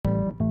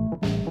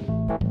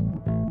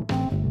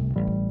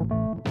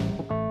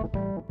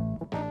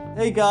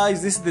Hey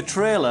guys, this is the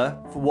trailer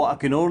for what I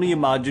can only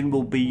imagine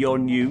will be your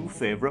new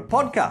favourite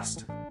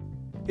podcast.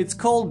 It's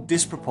called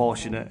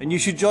Disproportionate, and you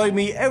should join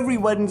me every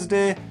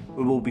Wednesday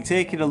where we'll be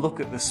taking a look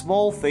at the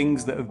small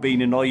things that have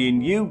been annoying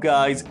you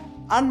guys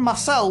and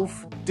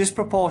myself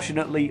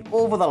disproportionately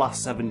over the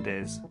last 7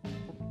 days.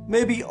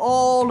 Maybe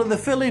all of the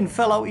filling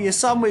fell out of your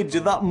sandwich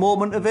at that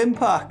moment of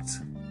impact.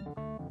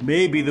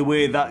 Maybe the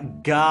way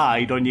that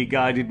guide on your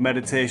guided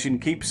meditation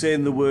keeps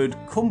saying the word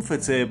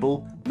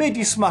comfortable made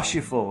you smash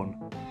your phone.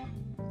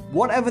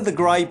 Whatever the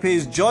gripe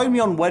is, join me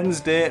on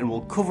Wednesday and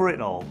we'll cover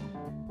it all.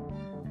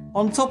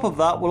 On top of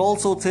that, we'll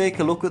also take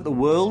a look at the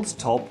world's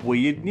top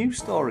weird news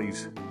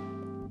stories.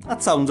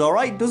 That sounds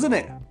alright, doesn't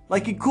it?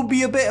 Like it could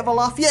be a bit of a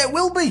laugh. Yeah, it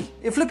will be.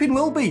 It flipping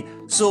will be.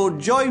 So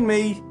join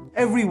me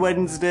every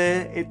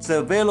Wednesday. It's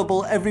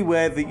available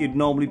everywhere that you'd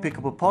normally pick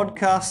up a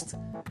podcast.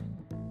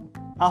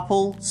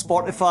 Apple,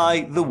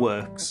 Spotify, the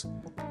works.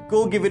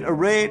 Go give it a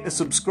rate, a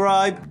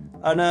subscribe,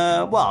 and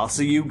I'll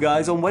see you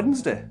guys on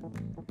Wednesday.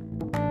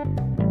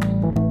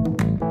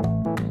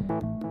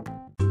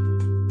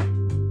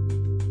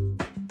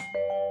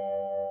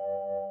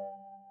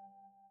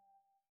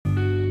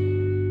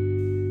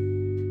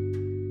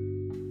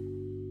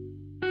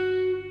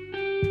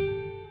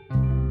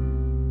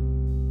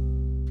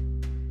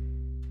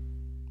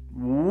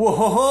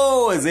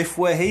 Whoa, as if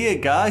we're here,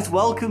 guys.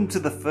 Welcome to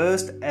the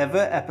first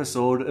ever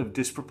episode of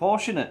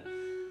Disproportionate.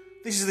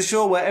 This is the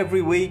show where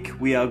every week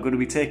we are going to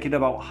be taking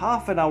about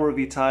half an hour of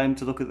your time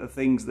to look at the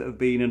things that have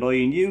been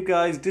annoying you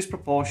guys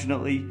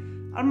disproportionately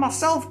and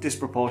myself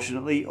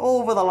disproportionately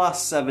over the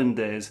last 7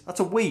 days. That's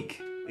a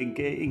week, in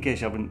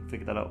case you haven't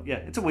figured that out. Yeah,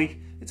 it's a week.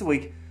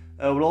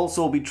 We'll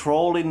also be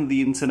trawling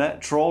the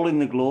internet, trawling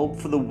the globe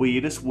for the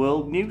weirdest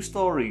world news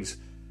stories.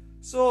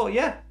 So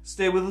yeah,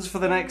 stay with us for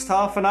the next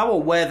half an hour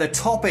where the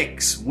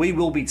topics we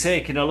will be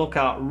taking a look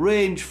at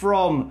range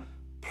from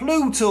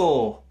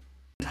Pluto,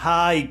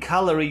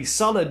 high-calorie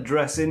salad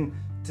dressing,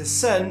 to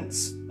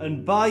scents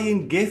and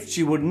buying gifts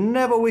you would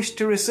never wish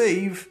to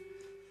receive,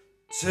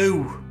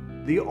 to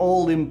the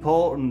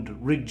all-important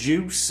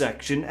reduce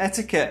section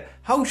etiquette.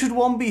 How should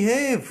one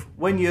behave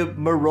when you're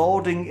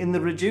marauding in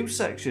the reduce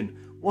section?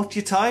 What's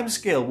your time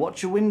scale?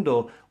 What's your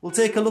window? We'll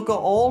take a look at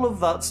all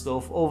of that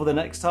stuff over the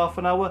next half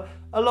an hour,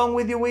 along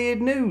with your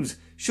weird news.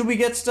 Should we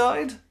get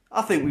started?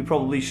 I think we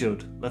probably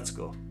should. Let's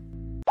go.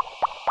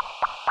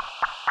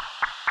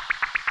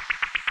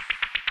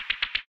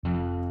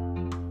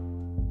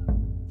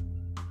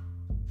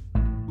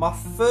 My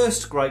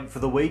first gripe for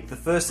the week, the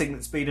first thing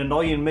that's been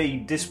annoying me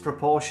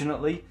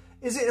disproportionately,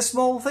 is it a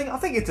small thing? I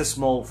think it's a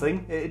small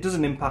thing. It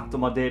doesn't impact on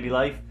my daily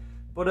life.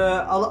 But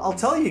I'll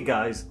tell you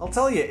guys,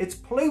 it's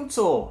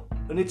Pluto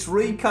and its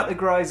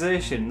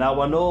recategorisation. Now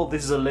I know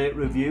this is a late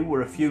review,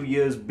 we're a few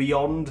years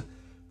beyond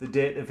the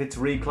date of its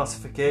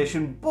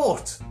reclassification,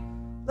 but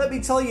let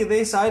me tell you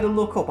this, I had a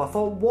look up, I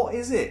thought, what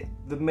is it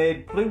that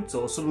made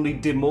Pluto suddenly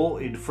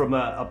demoted from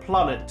a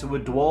planet to a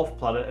dwarf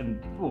planet and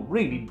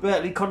really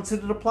barely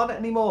considered a planet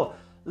anymore?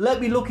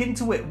 Let me look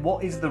into it,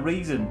 what is the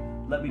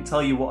reason? Let me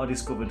tell you what I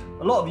discovered.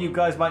 A lot of you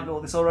guys might know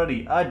this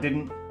already, I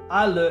didn't.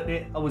 I learnt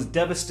it, I was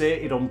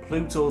devastated on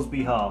Pluto's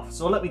behalf.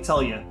 So let me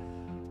tell you,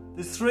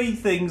 there's 3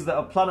 things that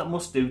a planet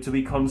must do to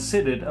be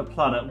considered a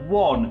planet.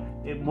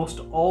 1, it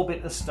must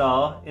orbit a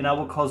star in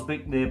our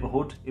cosmic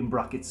neighbourhood, in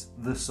brackets,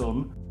 the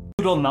Sun.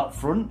 Good on that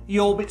front, he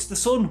orbits the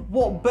Sun.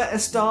 What better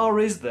star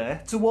is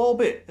there to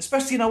orbit,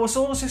 especially in our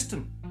solar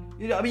system?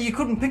 You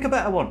couldn't pick a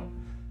better one.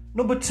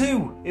 Number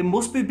 2, it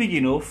must be big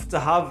enough to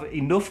have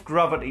enough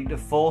gravity to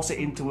force it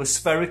into a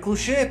spherical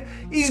shape.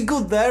 He's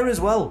good there as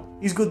well.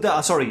 He's good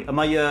there. Sorry, am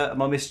I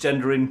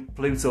misgendering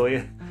Pluto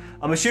here?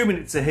 I'm assuming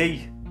it's a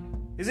he.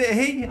 Is it a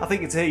he? I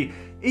think it's a he.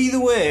 Either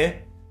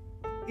way,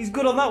 he's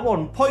good on that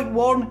one. Point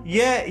 1,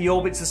 yeah, he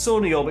orbits the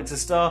Sun, he orbits a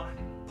star.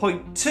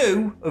 Point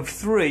 2 of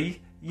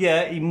 3,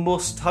 yeah, he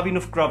must have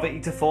enough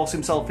gravity to force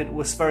himself into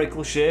a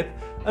spherical shape.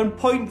 And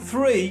point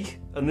 3,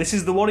 and this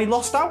is the one he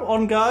lost out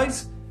on,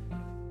 guys,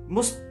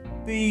 must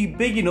be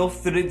big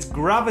enough that its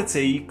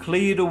gravity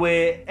cleared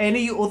away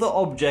any other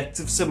objects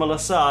of similar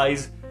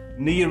size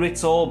near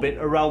its orbit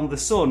around the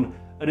Sun.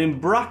 And in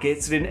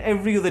brackets, and in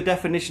every other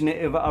definition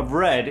I've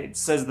read, it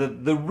says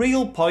that the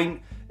real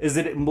point is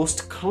that it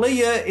must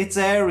clear its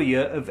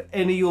area of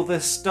any other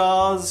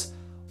stars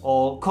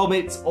or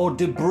comets or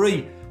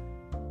debris.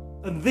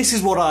 And this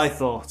is what I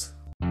thought.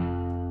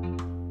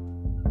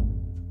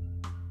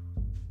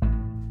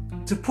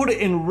 To put it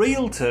in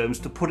real terms,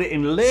 to put it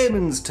in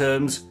layman's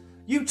terms,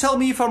 you tell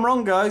me if I'm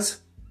wrong,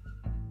 guys.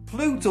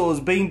 Pluto's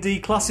been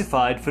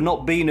declassified for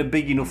not being a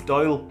big enough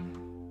dial.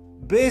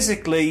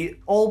 Basically,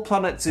 all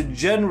planets are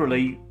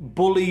generally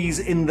bullies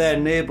in their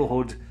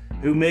neighbourhood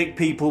who make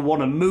people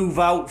want to move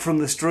out from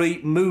the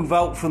street, move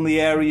out from the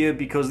area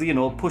because,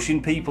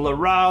 pushing people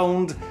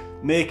around,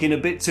 making a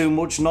bit too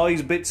much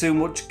noise, a bit too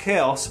much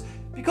chaos.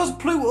 Because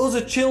Pluto's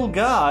a chill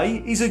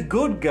guy, he's a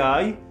good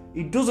guy,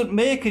 he doesn't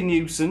make a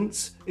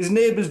nuisance, his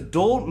neighbours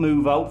don't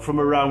move out from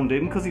around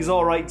him because he's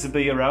alright to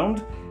be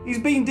around. He's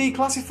been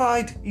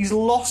declassified, he's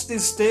lost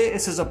his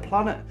status as a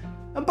planet.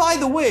 And by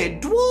the way,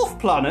 Dwarf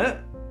Planet,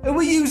 are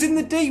we using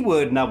the D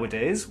word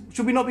nowadays?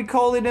 Should we not be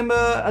calling him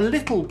a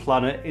little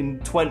planet in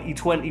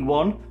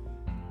 2021?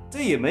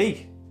 Dear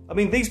me. I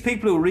mean, these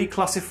people who are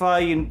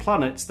reclassifying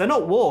planets, they're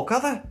not woke,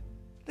 are they?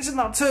 Listen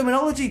to that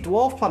terminology,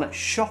 Dwarf Planet.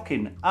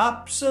 Shocking.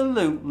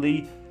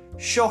 Absolutely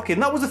shocking.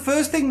 That was the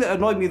first thing that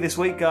annoyed me this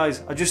week,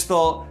 guys. I just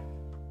thought,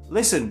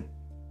 listen,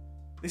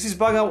 this is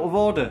bang out of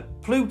order.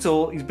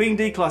 Pluto, he's been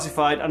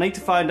declassified. I need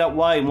to find out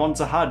why and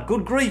once I had.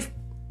 Good grief,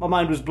 my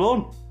mind was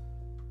blown.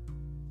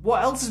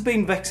 What else has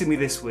been vexing me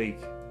this week?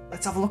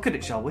 Let's have a look at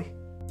it, shall we?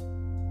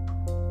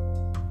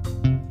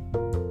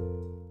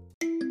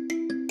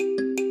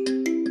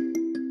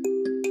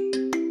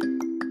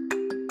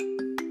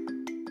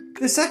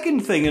 The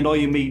second thing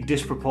annoying me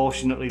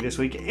disproportionately this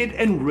week,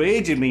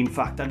 enraging me in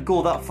fact, I'd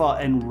go that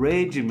far,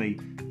 enraging me,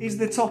 is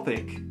the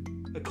topic,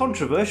 a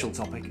controversial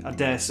topic, I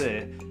dare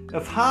say,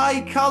 of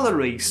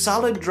high-calorie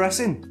salad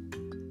dressing.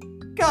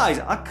 Guys,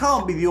 I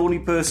can't be the only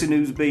person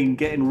who's been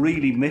getting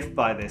really miffed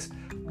by this.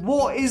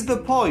 What is the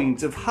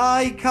point of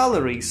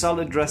high-calorie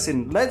salad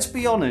dressing? Let's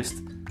be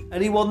honest,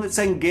 anyone that's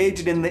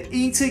engaging in the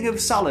eating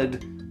of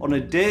salad on a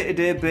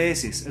day-to-day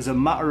basis as a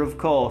matter of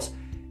course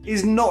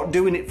is not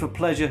doing it for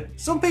pleasure.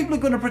 Some people are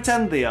going to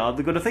pretend they are.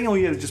 They're going to think, oh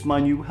yeah, it's just my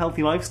new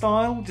healthy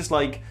lifestyle, just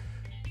like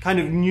kind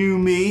of new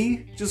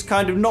me, just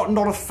kind of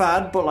not a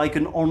fad, but like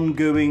an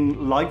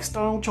ongoing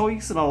lifestyle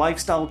choice and a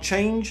lifestyle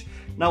change.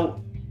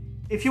 Now,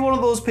 if you're one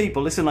of those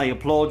people, listen, I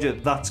applaud you,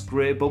 that's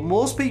great, but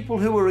most people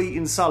who are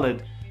eating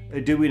salad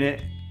are doing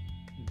it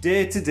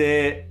day to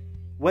day.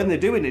 When they're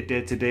doing it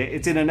day to day,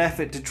 it's in an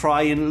effort to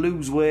try and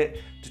lose weight,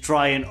 to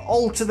try and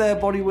alter their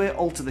body weight,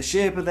 alter the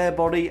shape of their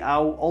body,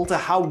 alter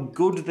how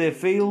good they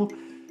feel.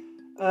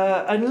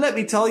 And let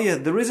me tell you,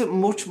 there isn't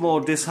much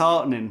more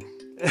disheartening.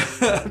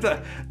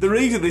 The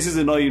reason this is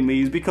annoying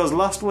me is because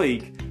last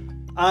week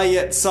I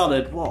ate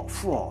salad,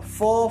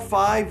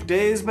 4-5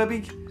 days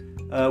maybe,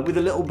 with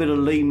a little bit of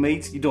lean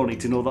meat. You don't need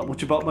to know that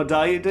much about my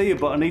diet, do you?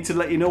 But I need to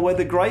let you know where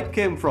the gripe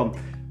came from.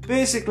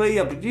 Basically,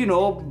 you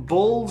know,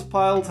 bowls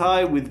piled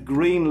high with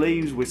green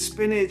leaves, with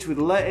spinach, with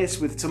lettuce,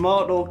 with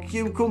tomato,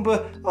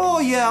 cucumber. Oh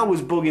yeah, I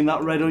was bugging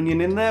that red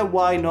onion in there,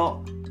 why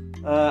not?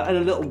 And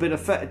a little bit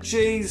of feta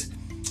cheese.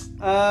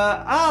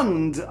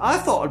 And I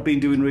thought I'd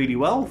been doing really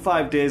well,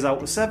 5 days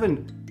out of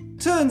 7.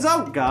 Turns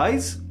out,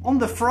 guys, on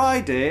the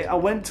Friday, I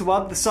went to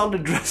add the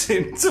salad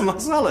dressing to my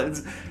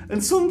salads,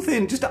 and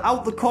something just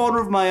out the corner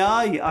of my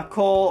eye, I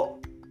caught...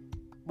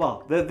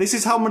 Well, this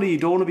is how many you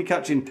don't want to be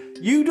catching.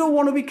 You don't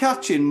want to be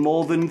catching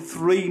more than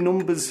 3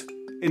 numbers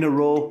in a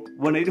row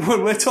when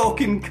we're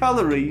talking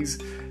calories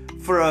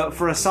for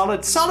a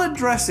salad. Salad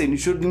dressing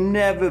should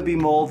never be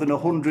more than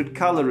 100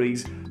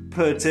 calories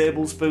per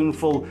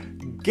tablespoonful.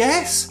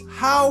 Guess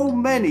how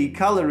many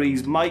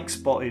calories Mike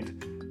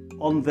spotted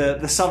on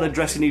the salad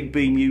dressing he'd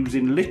been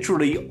using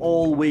literally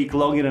all week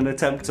long in an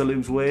attempt to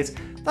lose weight.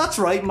 That's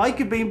right, Mike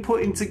had been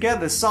putting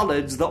together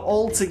salads that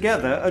all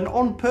together and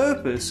on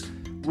purpose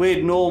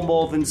weighed no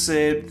more than,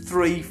 say,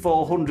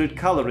 300-400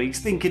 calories,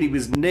 thinking he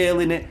was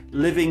nailing it,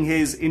 living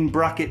his, in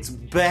brackets,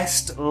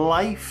 best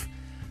life.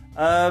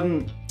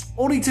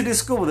 Only to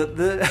discover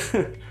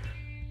that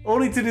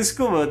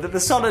the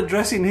salad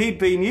dressing he'd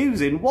been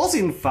using was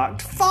in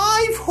fact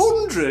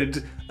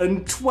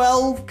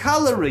 512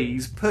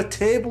 calories per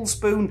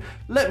tablespoon.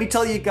 Let me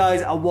tell you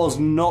guys, I was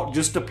not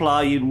just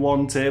applying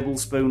 1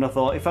 tablespoon. I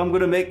thought, if I'm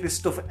going to make this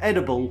stuff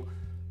edible,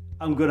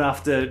 I'm going to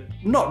have to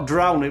not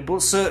drown it,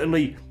 but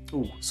certainly...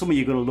 Oh, some of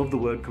you are going to love the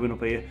word coming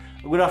up here.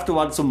 I'm going to have to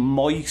add some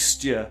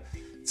moisture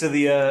to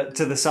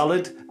the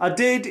salad. I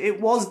did, it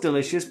was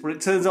delicious, but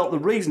it turns out the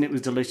reason it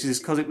was delicious is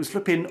because it was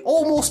flipping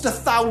almost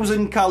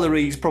 1,000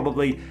 calories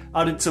probably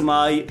added to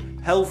my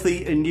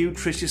healthy and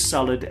nutritious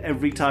salad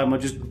every time I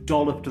just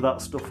dolloped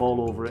that stuff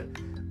all over it.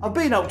 I've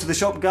been out to the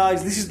shop,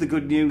 guys, this is the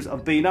good news.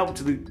 I've been out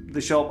to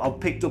the shop, I've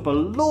picked up a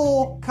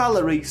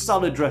low-calorie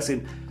salad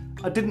dressing.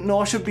 I didn't know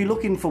I should be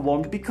looking for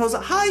one because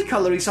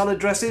high-calorie salad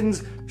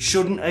dressings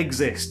shouldn't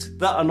exist.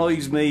 That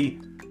annoys me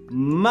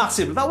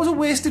massively. That was a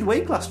wasted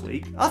week last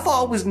week. I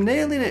thought I was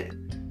nailing it.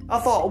 I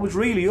thought I was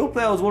really up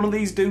there. I was one of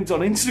these dudes on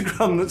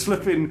Instagram that's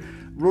flipping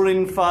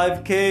running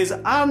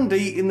 5Ks and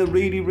eating the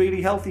really,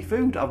 really healthy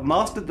food. I've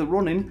mastered the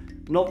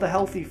running, not the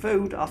healthy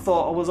food. I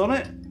thought I was on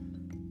it.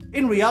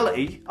 In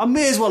reality, I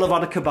may as well have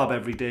had a kebab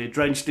every day,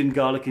 drenched in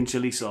garlic and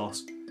chilli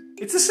sauce.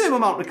 It's the same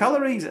amount of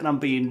calories, and I'm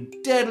being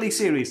deadly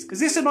serious. Has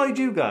this annoyed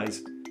you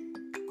guys?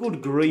 Good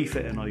grief,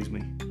 it annoys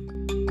me.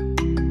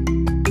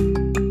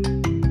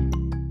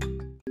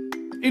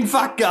 In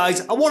fact,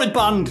 guys, I want it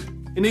banned.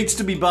 It needs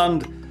to be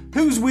banned.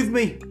 Who's with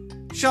me?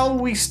 Shall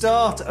we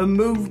start a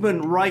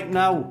movement right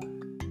now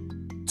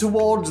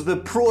towards the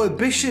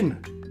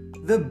prohibition,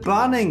 the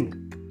banning,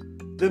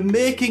 the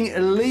making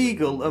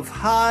illegal of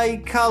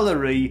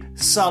high-calorie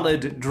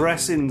salad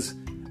dressings?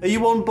 Are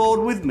you on board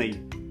with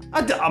me?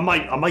 I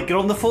might get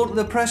on the phone to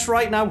the press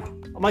right now.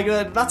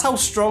 That's how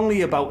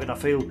strongly about it I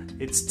feel.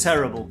 It's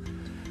terrible.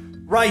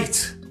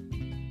 Right.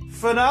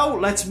 for now,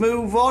 let's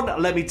move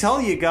on. Let me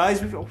tell you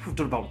guys, we've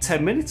done about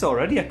 10 minutes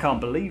already. I can't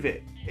believe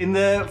it. In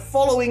the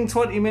following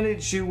 20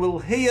 minutes, you will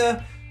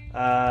hear,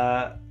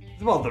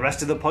 the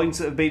rest of the points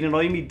that have been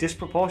annoying me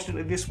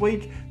disproportionately this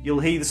week. You'll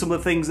hear some of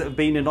the things that have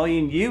been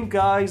annoying you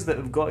guys that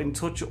have got in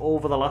touch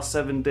over the last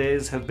 7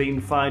 days have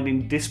been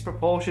finding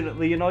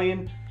disproportionately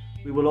annoying.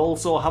 We will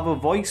also have a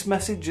voice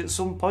message at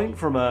some point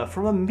from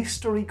a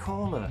mystery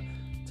caller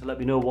to let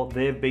me know what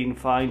they've been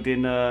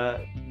finding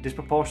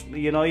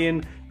disproportionately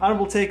annoying. And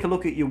we'll take a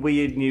look at your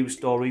weird news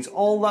stories.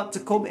 All that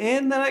to come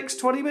in the next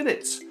 20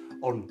 minutes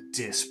on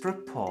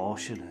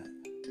Disproportionate.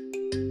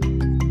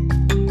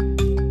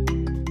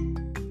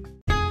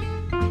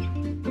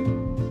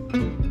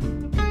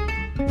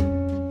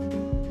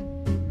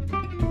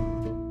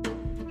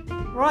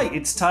 Right,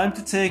 it's time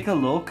to take a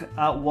look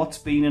at what's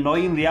been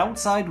annoying the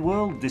outside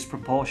world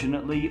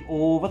disproportionately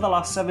over the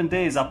last 7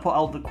 days. I put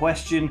out the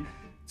question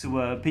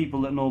to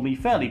people that know me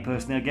fairly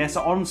personally, I guess,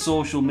 on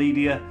social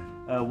media,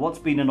 what's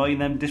been annoying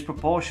them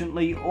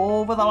disproportionately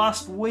over the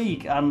last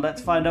week, and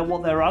let's find out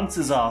what their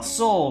answers are.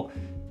 So,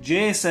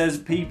 Jay says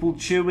people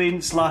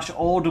chewing /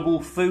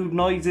 audible food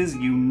noises.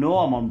 You know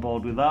I'm on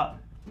board with that.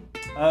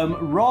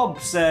 Rob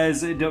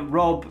says,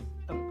 Rob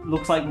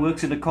looks like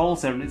works in a call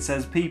centre, and it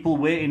says people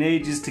waiting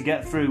ages to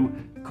get through,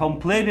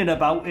 complaining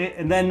about it,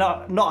 and then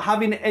not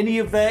having any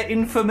of their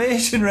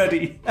information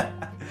ready.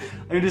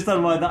 I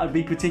understand why that would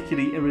be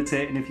particularly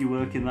irritating if you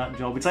work in that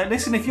job. It's like,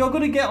 listen, if you're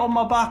going to get on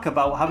my back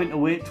about having to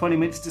wait 20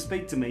 minutes to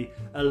speak to me,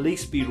 at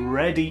least be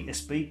ready to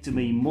speak to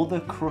me, mother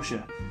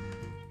crusher.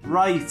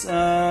 Right,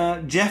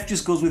 Jeff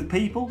just goes with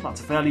people.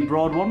 That's a fairly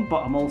broad one,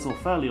 but I'm also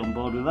fairly on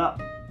board with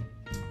that.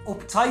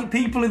 Uptight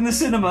people in the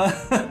cinema.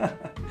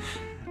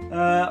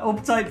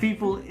 Uptight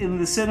people in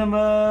the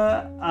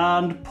cinema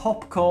and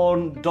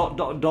popcorn ...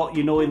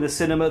 in the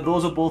cinema.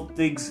 Those are both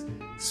digs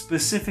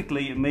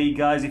specifically at me,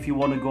 guys. If you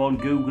want to go on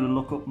Google and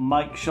look up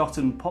Mike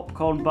Shotton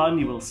popcorn ban,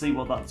 you will see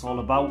what that's all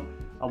about.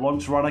 I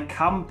once ran a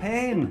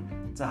campaign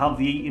to have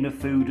the eating of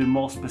food, and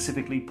more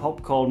specifically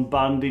popcorn,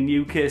 banned in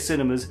UK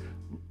cinemas.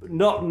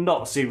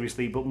 Not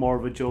seriously, but more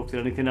of a joke than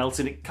anything else,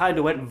 and it kind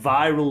of went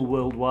viral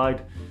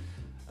worldwide.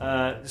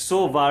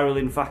 So viral,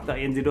 in fact, that I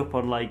ended up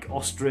on like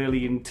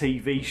Australian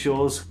TV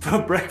shows for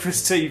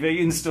breakfast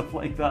TV and stuff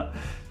like that.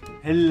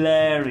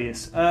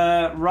 Hilarious.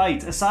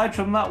 Right, aside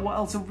from that, what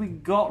else have we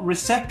got?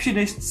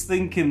 Receptionists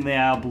thinking they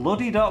are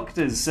bloody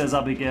doctors, says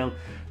Abigail.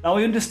 Now,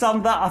 I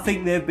understand that. I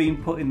think they've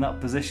been put in that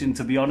position,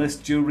 to be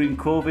honest, during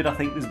COVID. I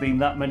think there's been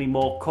that many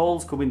more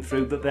calls coming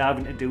through that they're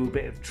having to do a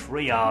bit of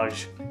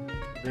triage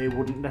they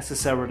wouldn't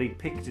necessarily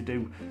pick to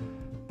do.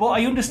 But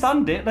I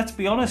understand it, let's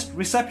be honest.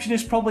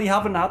 Receptionists probably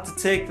haven't had to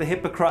take the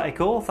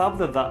Hippocratic Oath, have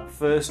they? That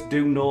first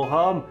do no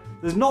harm.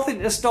 There's nothing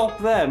to stop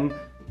them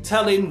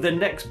telling the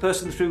next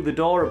person through the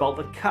door about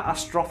the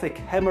catastrophic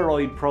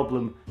hemorrhoid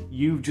problem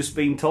you've just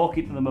been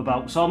talking to them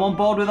about. So I'm on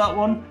board with that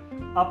one.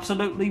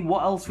 Absolutely.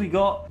 What else we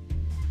got?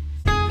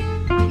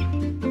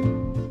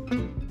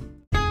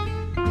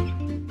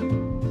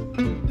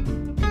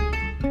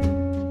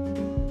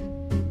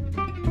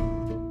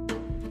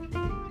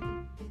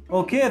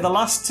 Okay, the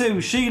last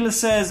two. Sheila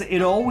says,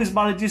 it always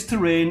manages to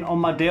rain on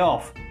my day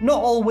off.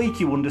 Not all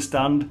week, you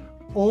understand.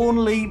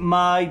 Only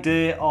my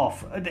day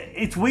off.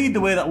 It's weird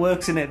the way that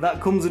works, in it. That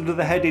comes under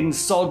the heading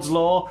Sod's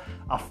Law.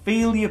 I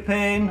feel your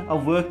pain.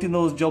 I've worked in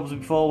those jobs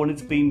before when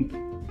it's been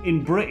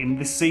in Britain.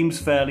 This seems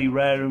fairly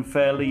rare and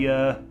fairly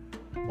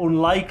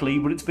unlikely,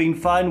 but it's been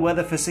fine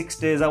weather for 6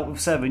 days out of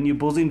 7. You're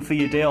buzzing for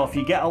your day off.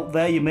 You get out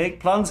there, you make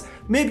plans.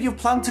 Maybe you've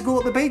planned to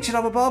go to the beach and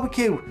have a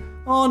barbecue.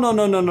 Oh, no.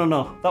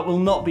 That will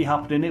not be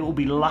happening. It will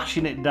be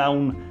lashing it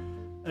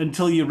down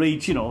until you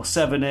reach,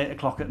 7, 8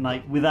 o'clock at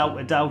night, without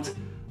a doubt.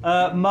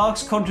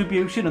 Mark's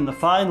contribution, and the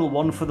final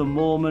one for the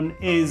moment,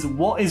 is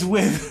what is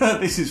with,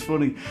 this is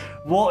funny,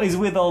 what is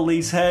with all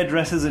these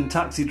hairdressers and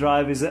taxi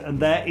drivers and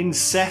their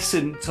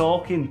incessant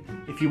talking?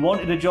 If you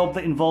wanted a job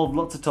that involved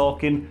lots of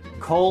talking,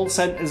 call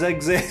centres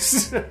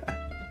exist.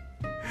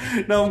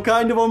 Now, I'm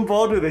kind of on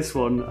board with this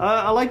one.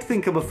 I like to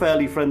think I'm a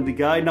fairly friendly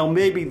guy. Now,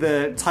 maybe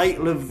the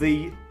title of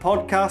the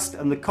podcast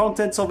and the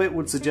contents of it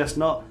would suggest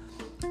not.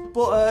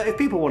 But if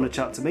people want to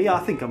chat to me, I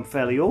think I'm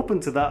fairly open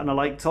to that, and I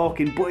like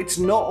talking, but it's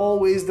not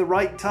always the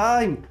right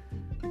time.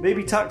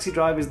 Maybe taxi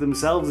drivers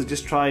themselves are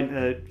just trying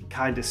to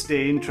kind of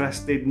stay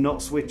interested,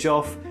 not switch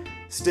off,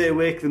 stay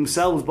awake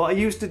themselves. But I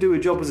used to do a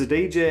job as a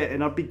DJ,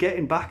 and I'd be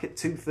getting back at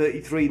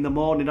 2:33 in the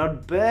morning.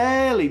 I'd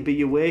barely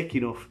be awake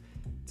enough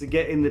to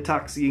get in the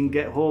taxi and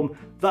get home.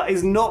 That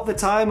is not the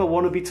time I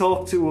want to be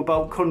talked to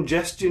about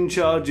congestion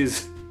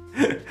charges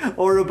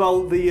or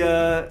about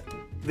the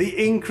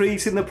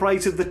increase in the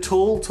price of the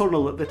toll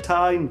tunnel at the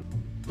time.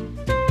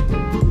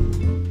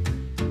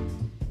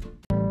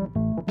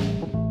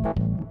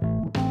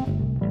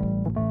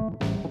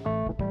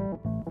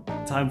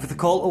 Time for the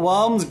call to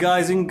arms,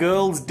 guys and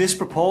girls.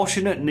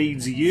 Disproportionate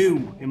needs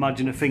you,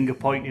 imagine a finger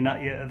pointing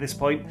at you at this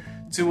point,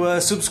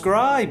 to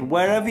subscribe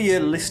wherever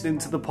you're listening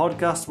to the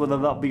podcast, whether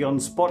that be on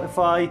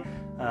Spotify,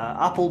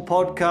 Apple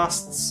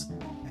Podcasts,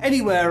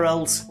 anywhere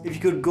else. If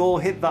you could go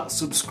hit that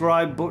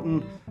subscribe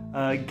button,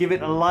 Give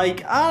it a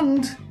like,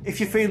 and if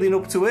you're feeling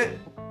up to it,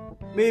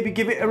 maybe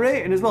give it a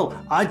rating as well.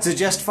 I'd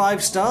suggest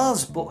 5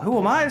 stars, but who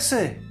am I to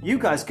say? You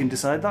guys can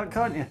decide that,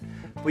 can't you?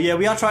 But yeah,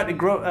 we are trying to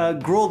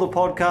grow the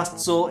podcast,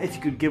 so if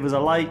you could give us a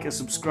like, a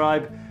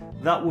subscribe,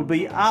 that would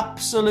be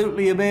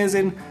absolutely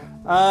amazing.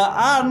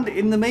 And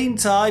in the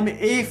meantime,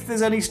 if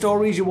there's any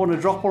stories you want to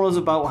drop on us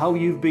about how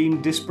you've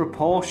been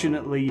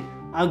disproportionately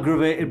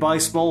aggravated by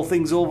small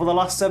things over the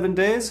last 7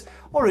 days,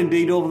 or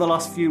indeed over the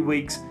last few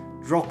weeks,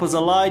 drop us a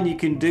line. You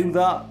can do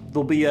that.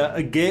 There'll be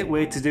a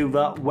gateway to do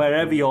that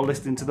wherever you're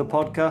listening to the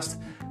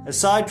podcast.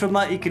 Aside from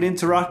that, you can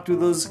interact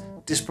with us,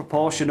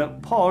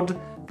 Disproportionate Pod.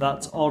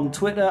 That's on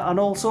Twitter and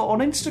also on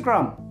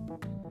Instagram.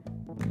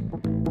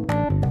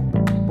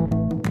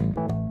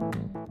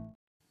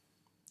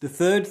 The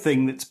third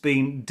thing that's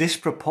been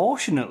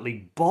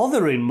disproportionately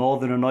bothering more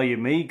than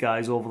annoying me,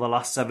 guys, over the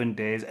last 7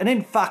 days, and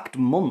in fact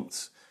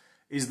months,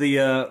 is the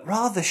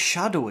rather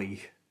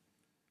shadowy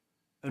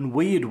and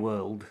weird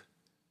world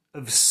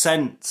of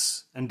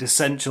scents and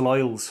essential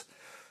oils.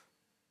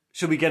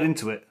 Should we get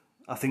into it?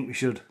 I think we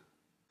should.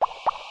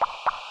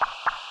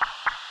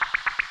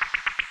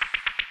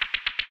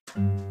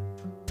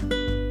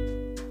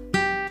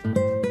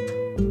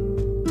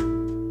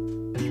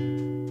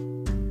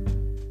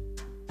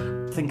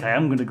 I think I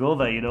am going to go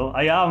there, you know.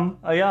 I am.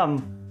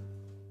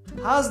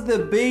 Has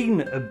there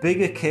been a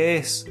bigger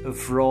case of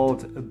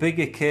fraud, a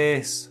bigger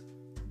case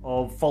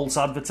of false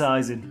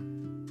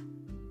advertising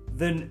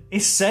than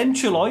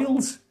essential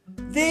oils?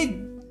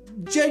 They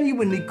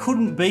genuinely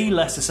couldn't be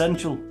less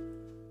essential.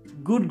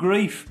 Good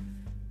grief.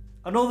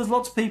 I know there's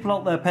lots of people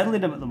out there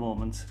peddling them at the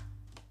moment,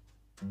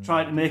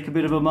 trying to make a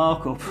bit of a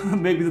markup.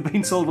 Maybe they've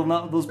been sold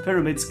on those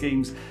pyramid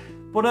schemes.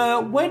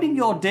 But when in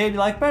your daily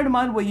life, bear in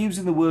mind we're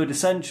using the word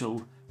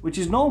essential, which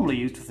is normally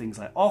used for things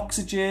like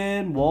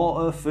oxygen,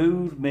 water,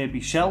 food, maybe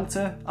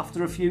shelter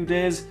after a few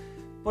days.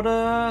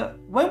 But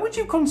when would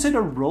you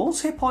consider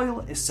rosehip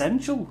oil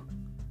essential?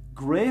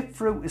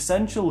 Grapefruit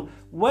essential?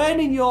 When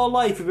in your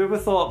life have you ever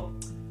thought,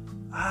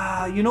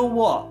 you know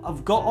what,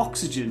 I've got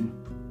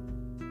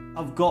oxygen,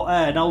 I've got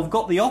air, now I've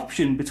got the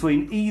option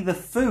between either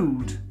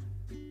food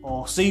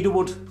or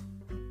cedarwood.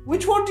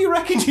 Which one do you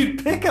reckon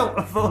you'd pick out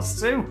of those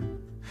two?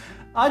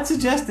 I'd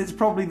suggest it's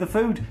probably the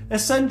food.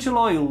 Essential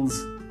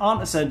oils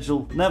aren't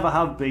essential, never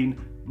have been.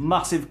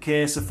 Massive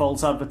case of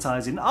false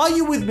advertising. Are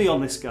you with me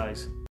on this,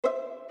 guys?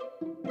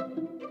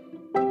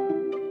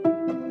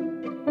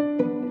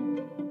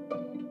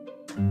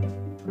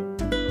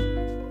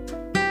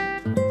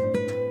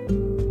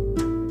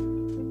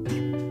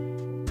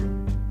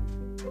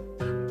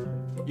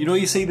 You know,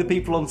 you see the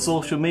people on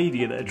social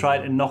media that are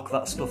trying to knock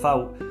that stuff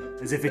out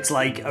as if it's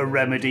like a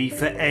remedy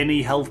for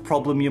any health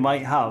problem you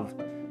might have.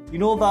 You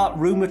know that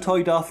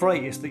rheumatoid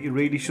arthritis that you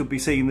really should be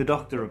seeing the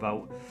doctor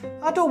about?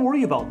 Don't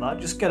worry about that,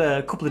 just get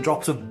a couple of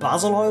drops of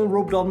basil oil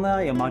rubbed on there.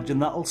 I imagine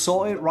that'll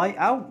sort it right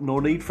out. No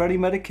need for any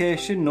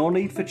medication, no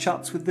need for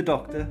chats with the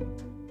doctor.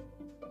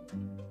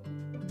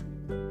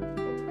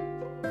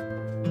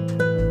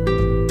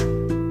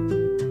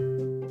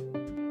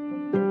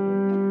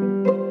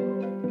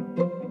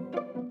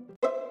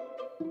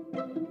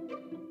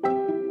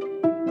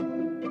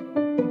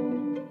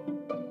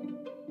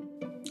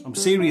 I'm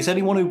serious,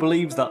 anyone who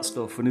believes that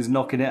stuff and is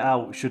knocking it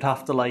out should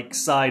have to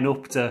sign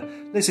up to,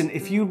 listen,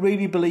 if you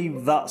really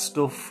believe that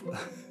stuff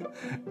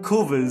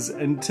covers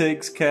and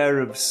takes care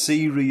of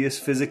serious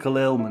physical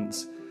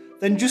ailments,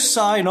 then just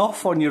sign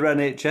off on your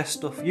NHS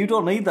stuff. You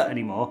don't need that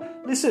anymore.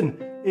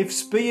 Listen, if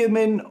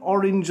spearmint,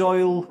 orange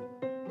oil,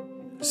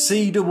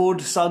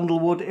 cedarwood,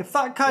 sandalwood, if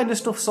that kind of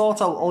stuff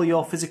sorts out all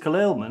your physical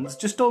ailments,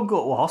 just don't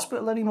go to a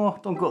hospital anymore.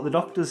 Don't go to the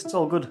doctors, it's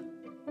all good.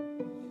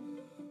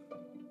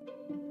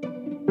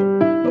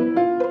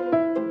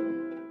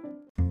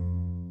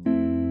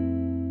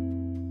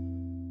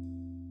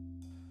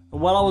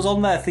 While I was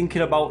on there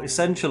thinking about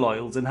essential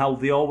oils and how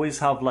they always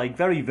have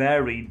very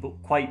varied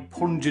but quite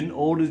pungent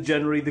odours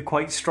generally, they're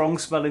quite strong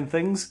smelling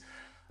things.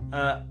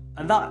 And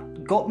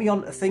that got me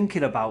on to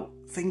thinking about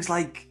things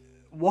like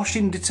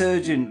washing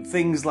detergent,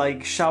 things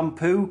like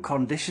shampoo,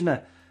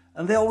 conditioner.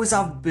 And they always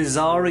have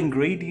bizarre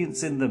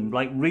ingredients in them,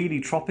 like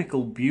really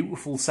tropical,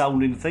 beautiful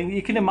sounding things.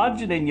 You can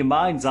imagine in your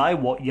mind's eye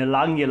what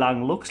ylang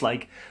ylang looks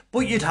like,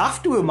 but you'd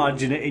have to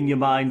imagine it in your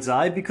mind's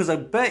eye because I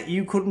bet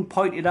you couldn't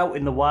point it out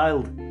in the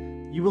wild.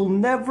 You will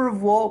never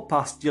have walked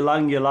past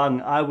ylang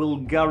ylang, I will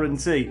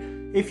guarantee.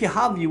 If you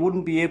have, you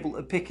wouldn't be able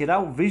to pick it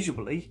out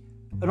visually.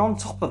 And on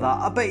top of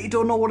that, I bet you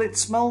don't know what it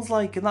smells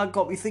like. And that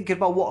got me thinking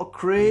about what a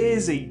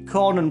crazy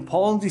con and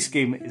Ponzi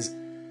scheme it is.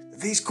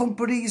 These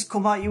companies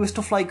come at you with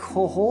stuff like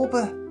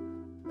jojoba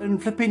and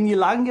flipping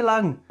ylang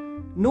ylang,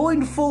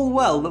 knowing full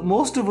well that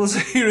most of us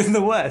here in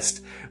the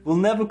West will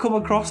never come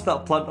across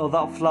that plant or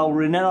that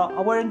flower in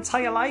our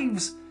entire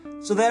lives.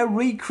 So they're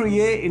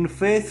recreating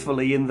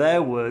faithfully, in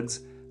their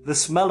words, the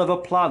smell of a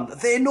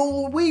plant they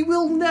know we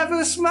will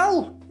never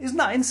smell. Isn't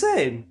that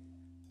insane?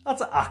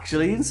 That's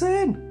actually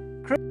insane.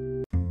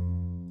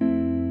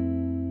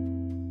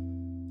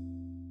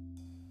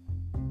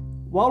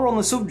 While we're on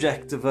the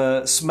subject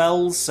of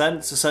smells,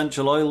 scents,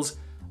 essential oils,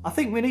 I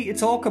think we need to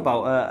talk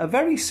about a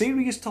very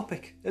serious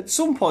topic. At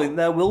some point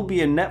there will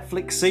be a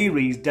Netflix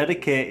series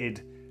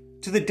dedicated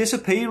to the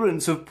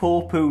disappearance of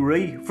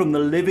potpourri from the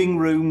living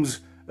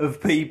rooms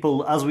of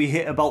people as we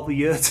hit about the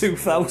year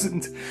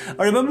 2000.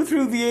 I remember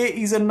through the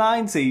 80s and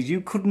 90s, you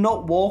could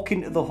not walk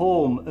into the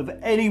home of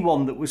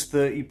anyone that was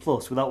 30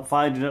 plus without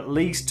finding at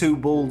least 2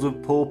 bowls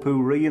of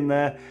potpourri in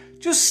there.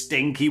 Just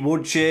stinky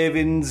wood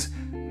shavings,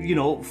 you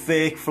know,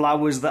 fake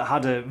flowers that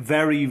had a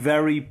very,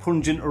 very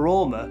pungent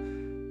aroma.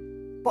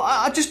 But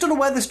I just don't know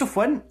where the stuff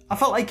went. I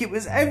felt like it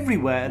was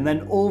everywhere, and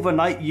then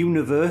overnight,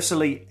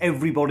 universally,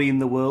 everybody in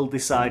the world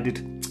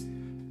decided,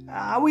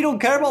 we don't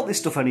care about this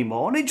stuff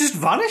anymore, and it just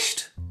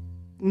vanished.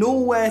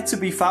 Nowhere to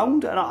be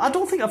found, and I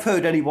don't think I've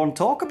heard anyone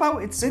talk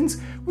about it since.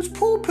 Was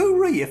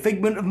potpourri a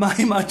figment of my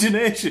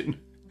imagination?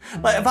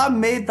 Like, have I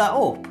made that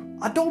up?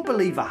 I don't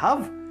believe I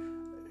have.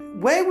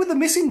 Where were the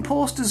missing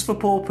posters for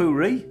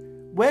potpourri?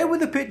 Where were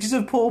the pictures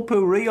of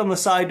potpourri on the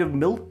side of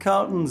milk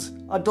cartons?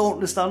 I don't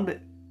understand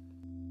it.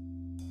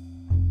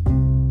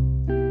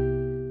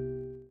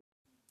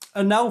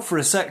 And now for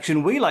a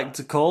section we like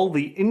to call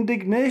the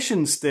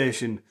Indignation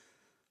Station.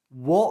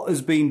 What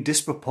has been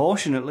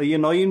disproportionately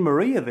annoying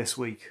Maria this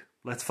week?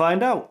 Let's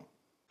find out.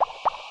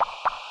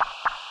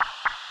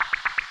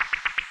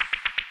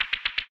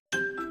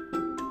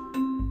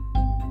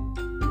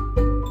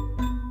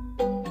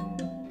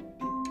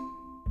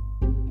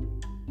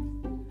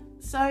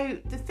 So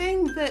the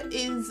thing that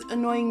is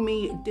annoying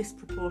me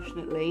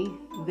disproportionately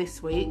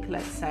this week,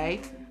 let's say,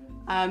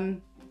 I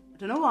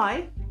don't know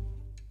why,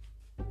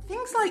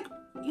 things like,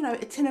 you know,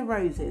 a tin of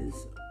roses,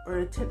 or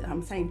a tin,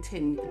 I'm saying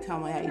tin, you can tell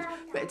my age,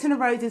 but a tin of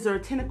roses or a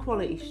tin of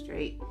Quality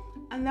Street,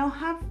 and they'll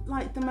have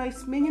like the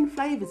most minging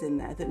flavours in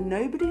there that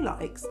nobody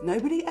likes,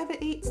 nobody ever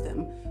eats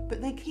them,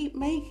 but they keep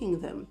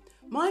making them.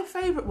 My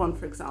favourite one,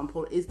 for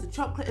example, is the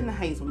chocolate and the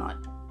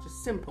hazelnut.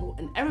 Just simple,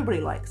 and everybody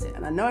likes it,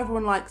 and I know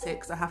everyone likes it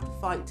because I have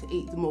to fight to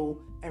eat them all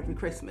every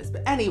Christmas.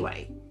 But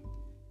anyway,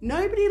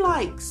 nobody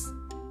likes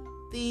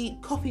the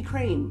coffee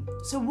cream.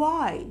 So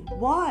why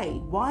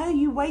are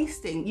you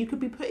wasting? You could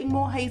be putting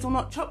more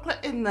hazelnut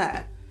chocolate in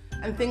there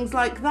and things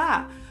like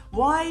that.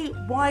 Why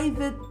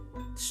the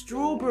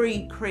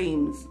strawberry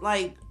creams?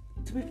 Like,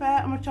 to be fair,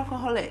 I'm a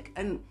chocoholic,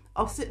 and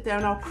I'll sit there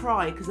and I'll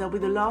cry because they'll be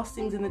the last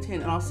things in the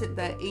tin, and I'll sit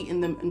there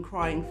eating them and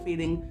crying,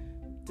 feeling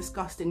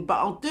disgusting. But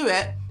I'll do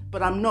it,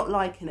 but I'm not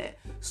liking it.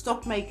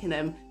 Stop making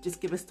them.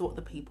 Just give us what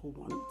the people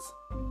want.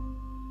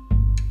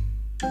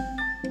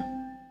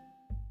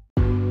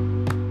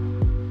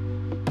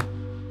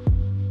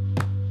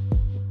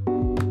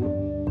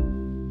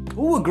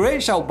 Oh, a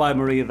great shout by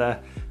Maria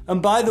there.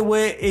 And by the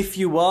way, if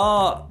you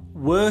are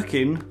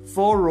working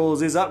for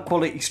Roses at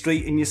Quality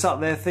Street and you sat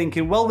there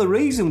thinking, well, the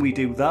reason we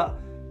do that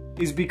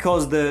is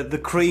because the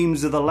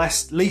creams are the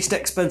least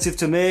expensive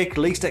to make,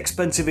 least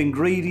expensive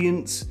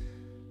ingredients,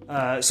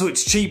 so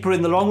it's cheaper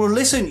in the long run.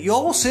 Listen,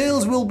 your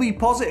sales will be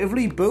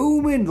positively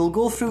booming. They'll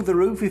go through the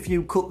roof if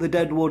you cut the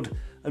dead wood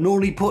and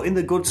only put in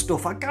the good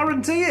stuff. I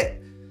guarantee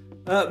it.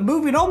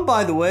 Moving on,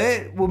 by the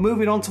way, we're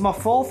moving on to my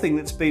fourth thing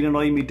that's been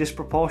annoying me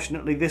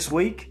disproportionately this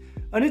week,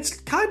 and it's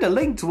kind of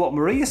linked to what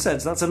Maria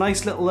said. So that's a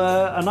nice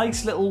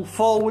little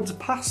forwards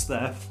pass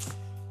there,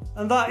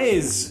 and that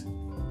is,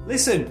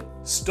 listen,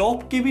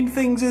 stop giving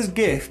things as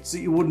gifts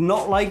that you would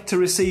not like to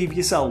receive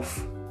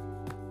yourself.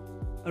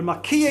 And my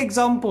key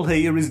example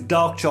here is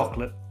dark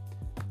chocolate.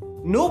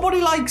 Nobody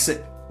likes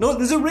it. No,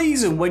 there's a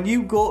reason when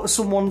you go to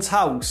someone's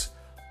house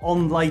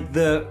on like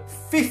the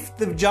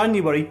 5th of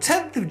January,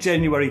 10th of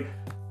January,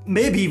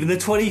 maybe even the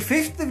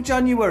 25th of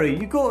January,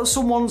 you go to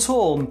someone's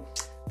home,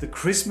 the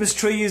Christmas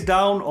tree is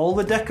down, all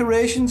the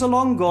decorations are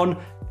long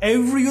gone,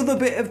 every other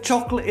bit of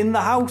chocolate in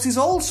the house is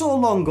also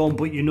long gone,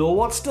 but you know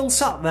what's still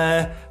sat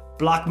there?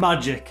 Black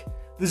magic.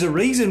 There's a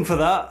reason for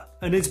that,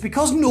 and it's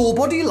because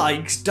nobody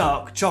likes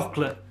dark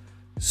chocolate.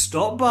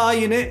 Stop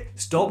buying it,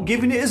 stop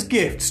giving it as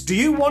gifts. Do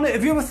you want it?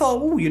 Have you ever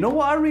thought, oh, you know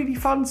what I really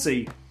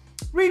fancy?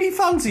 Really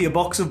fancy a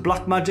box of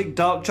Black Magic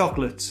dark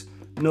chocolates?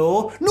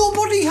 No,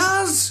 nobody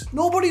has.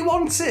 Nobody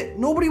wants it.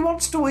 Nobody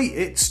wants to eat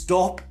it.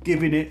 Stop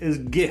giving it as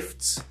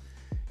gifts.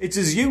 It's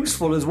as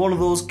useful as one of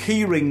those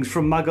key rings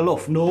from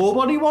Magaluf.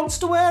 Nobody wants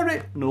to wear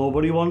it.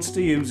 Nobody wants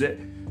to use it.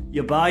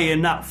 You're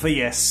buying that for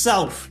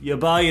yourself. You're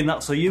buying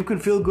that so you can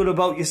feel good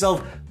about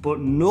yourself. But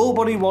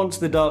nobody wants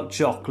the dark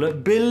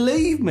chocolate.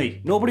 Believe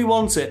me, nobody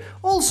wants it.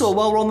 Also,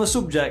 while we're on the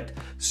subject,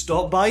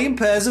 stop buying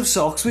pairs of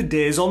socks with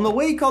days on the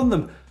week on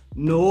them.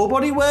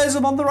 Nobody wears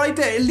them on the right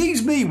day. It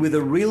leaves me with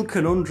a real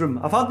conundrum.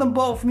 I've had them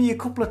bought for me a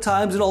couple of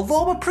times, and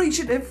although I'm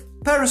appreciative,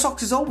 a pair of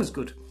socks is always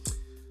good.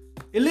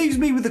 It leaves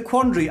me with a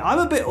quandary. I'm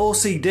a bit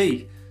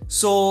OCD,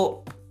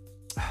 so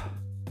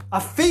I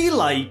feel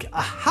like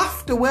I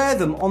have to wear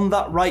them on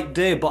that right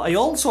day, but I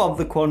also have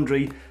the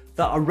quandary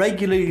that I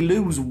regularly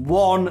lose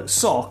one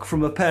sock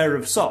from a pair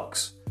of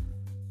socks.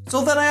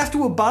 So then I have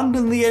to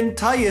abandon the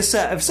entire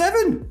set of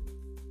 7.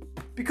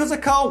 Because I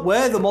can't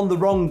wear them on the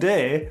wrong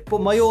day,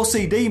 but my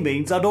OCD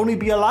means I'd only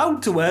be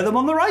allowed to wear them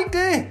on the right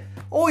day.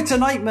 Oh, it's a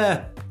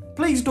nightmare.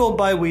 Please don't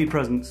buy weird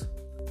presents.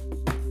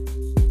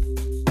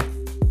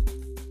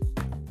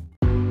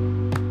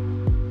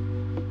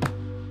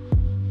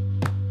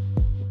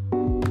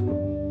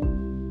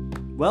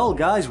 Well,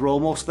 guys, we're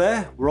almost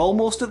there. We're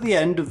almost at the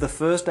end of the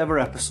first ever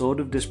episode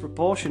of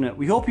Disproportionate.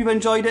 We hope you've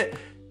enjoyed it.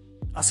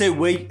 I say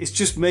we, it's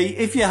just me.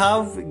 If you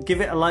have,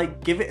 give it a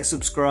like, give it a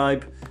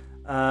subscribe,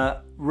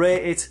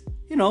 rate it.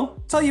 You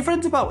know, tell your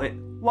friends about it.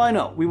 Why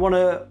not? We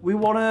wanna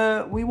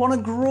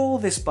grow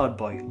this bad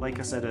boy, like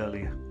I said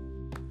earlier.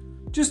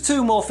 Just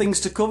two more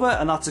things to cover,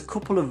 and that's a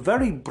couple of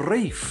very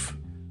brief,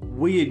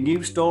 weird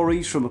news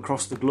stories from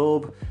across the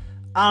globe.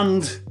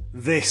 And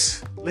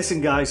this.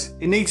 Listen, guys,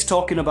 it needs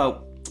talking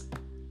about.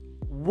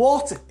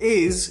 What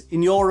is,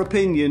 in your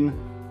opinion,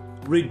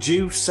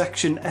 reduced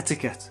section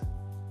etiquette?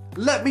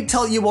 Let me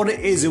tell you what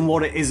it is and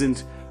what it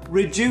isn't.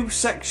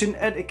 Reduced section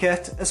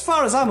etiquette, as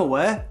far as I'm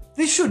aware,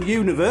 this should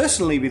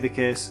universally be the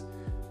case.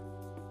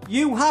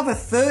 You have a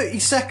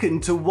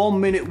 30-second to 1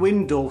 minute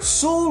window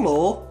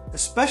solo,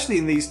 especially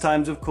in these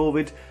times of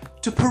COVID,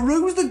 to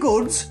peruse the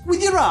goods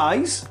with your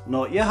eyes,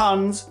 not your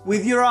hands,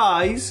 with your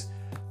eyes,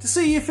 to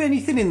see if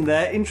anything in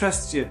there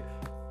interests you.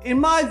 In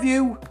my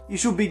view, you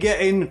should be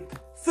getting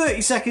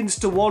 30 seconds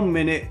to 1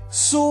 minute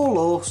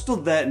solo,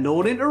 stood there, no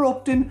one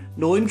interrupting,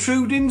 no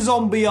intruding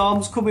zombie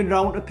arms coming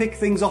round to pick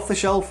things off the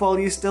shelf while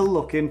you're still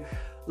looking.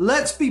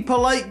 Let's be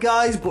polite,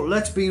 guys, but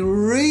let's be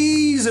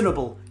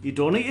reasonable. You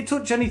don't need to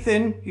touch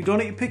anything. You don't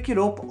need to pick it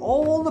up.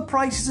 All the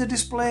prices are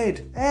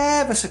displayed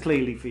ever so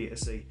clearly for you to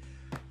see.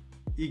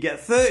 You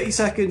get 30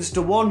 seconds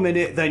to 1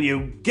 minute, then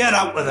you get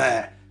out of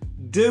there.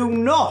 Do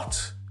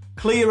not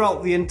clear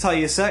out the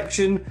entire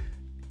section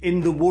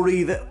in the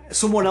worry that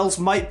someone else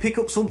might pick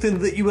up something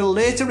that you will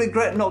later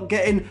regret not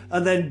getting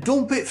and then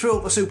dump it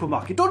throughout the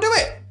supermarket. Don't do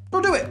it.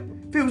 Don't do it.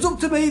 If it was up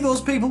to me,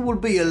 those people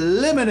would be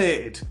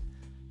eliminated.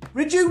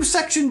 Reduce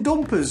section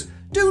dumpers.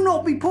 Do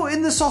not be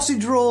putting the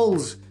sausage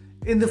rolls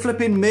in the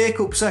flipping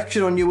makeup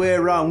section on your way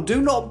around. Do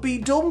not be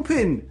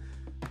dumping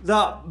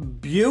that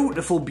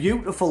beautiful,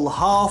 beautiful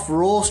half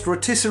roast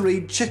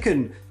rotisserie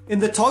chicken in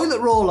the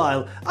toilet roll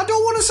aisle. I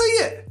don't want to see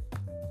it.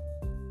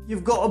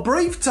 You've got a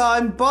brief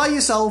time by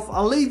yourself.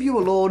 I'll leave you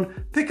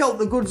alone. Pick out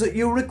the goods that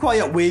you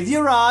require with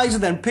your eyes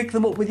and then pick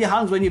them up with your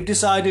hands when you've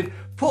decided.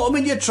 Put them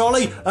in your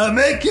trolley and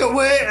make your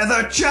way to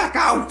the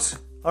checkout.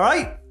 All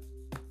right?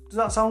 Does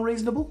that sound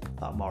reasonable?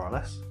 That more or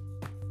less.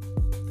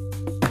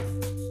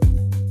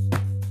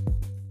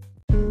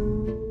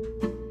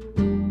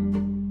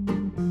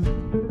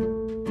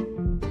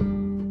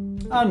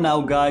 And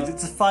now, guys,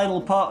 it's the final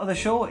part of the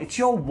show. It's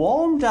your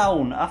warm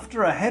down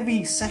after a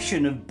heavy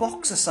session of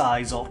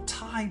boxercise or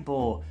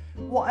Taebo.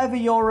 Whatever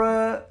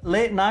your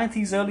late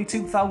 90s, early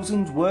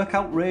 2000s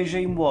workout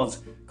regime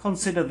was,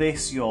 consider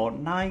this your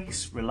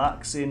nice,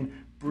 relaxing,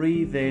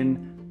 breathe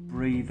in,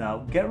 breathe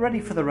out. Get ready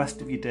for the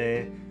rest of your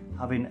day,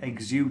 having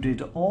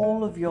exuded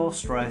all of your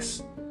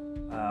stress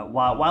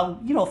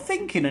while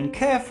thinking and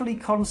carefully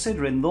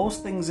considering those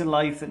things in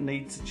life that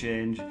need to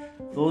change,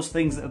 those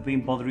things that have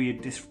been bothering you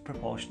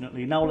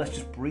disproportionately. Now let's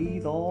just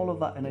breathe all of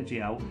that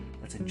energy out.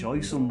 Let's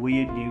enjoy some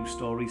weird news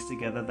stories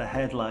together, the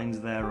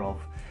headlines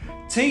thereof.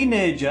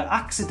 Teenager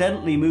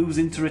accidentally moves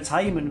into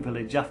retirement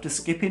village after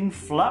skipping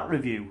flat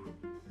review.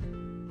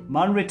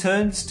 Man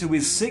returns to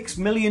his $6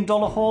 million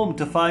home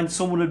to find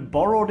someone had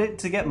borrowed it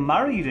to get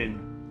married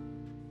in.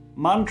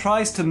 Man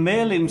tries to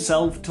mail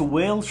himself to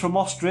Wales from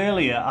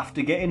Australia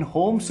after getting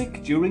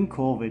homesick during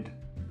COVID.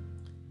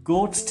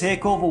 Goats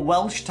take over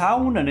Welsh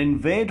town and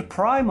invade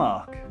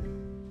Primark.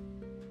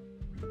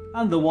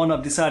 And the one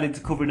I've decided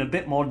to cover in a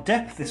bit more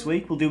depth this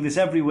week, we'll do this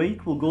every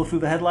week, we'll go through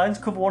the headlines,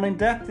 cover one in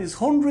depth, is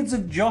hundreds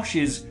of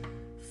Joshes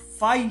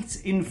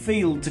fight in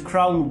field to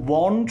crown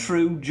one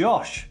true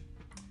Josh.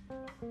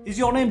 Is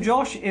your name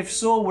Josh? If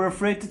so, we're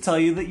afraid to tell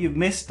you that you've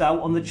missed out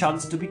on the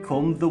chance to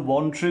become the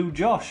one true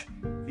Josh.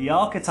 The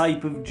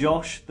archetype of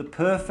Josh, the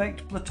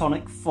perfect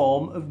platonic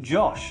form of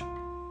Josh.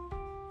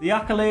 The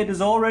accolade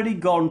has already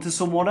gone to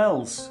someone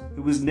else,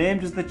 who was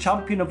named as the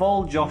champion of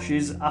all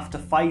Joshes after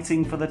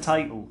fighting for the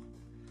title.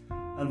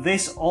 And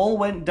this all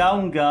went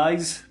down,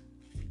 guys,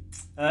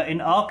 in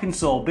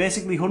Arkansas.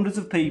 Basically, hundreds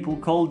of people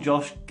called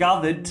Josh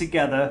gathered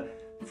together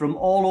from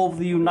all over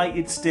the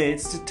United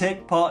States to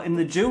take part in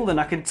the duel, and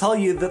I can tell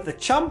you that the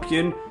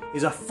champion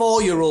is a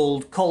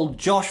 4-year-old called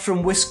Josh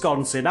from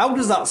Wisconsin. How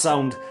does that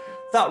sound?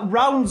 That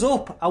rounds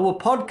up our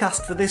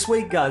podcast for this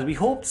week, guys. We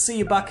hope to see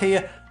you back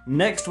here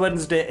next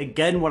Wednesday.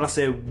 Again, when I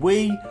say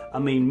we, I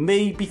mean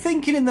me. Be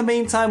thinking in the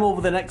meantime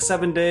over the next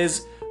 7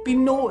 days. Be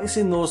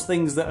noticing those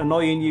things that are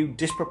annoying you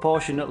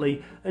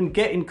disproportionately and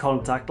get in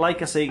contact.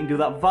 Like I say, you can do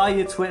that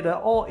via Twitter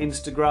or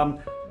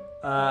Instagram.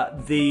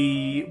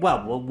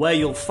 Where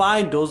you'll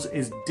find us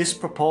is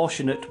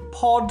Disproportionate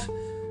Pod.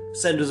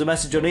 Send us a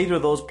message on either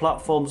of those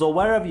platforms, or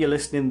wherever you're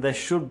listening, there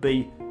should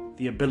be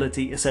the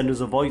ability to send us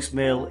a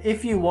voicemail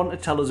if you want to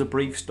tell us a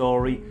brief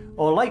story,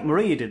 or like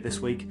Maria did this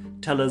week,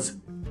 tell us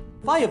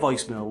via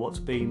voicemail what's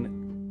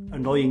been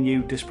annoying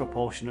you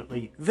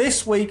disproportionately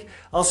this week.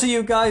 I'll see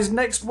you guys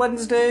next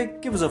Wednesday.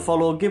 Give us a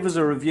follow, give us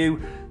a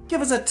review, give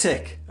us a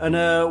tick, and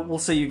we'll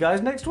see you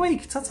guys next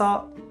week.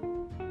 Ta-ta.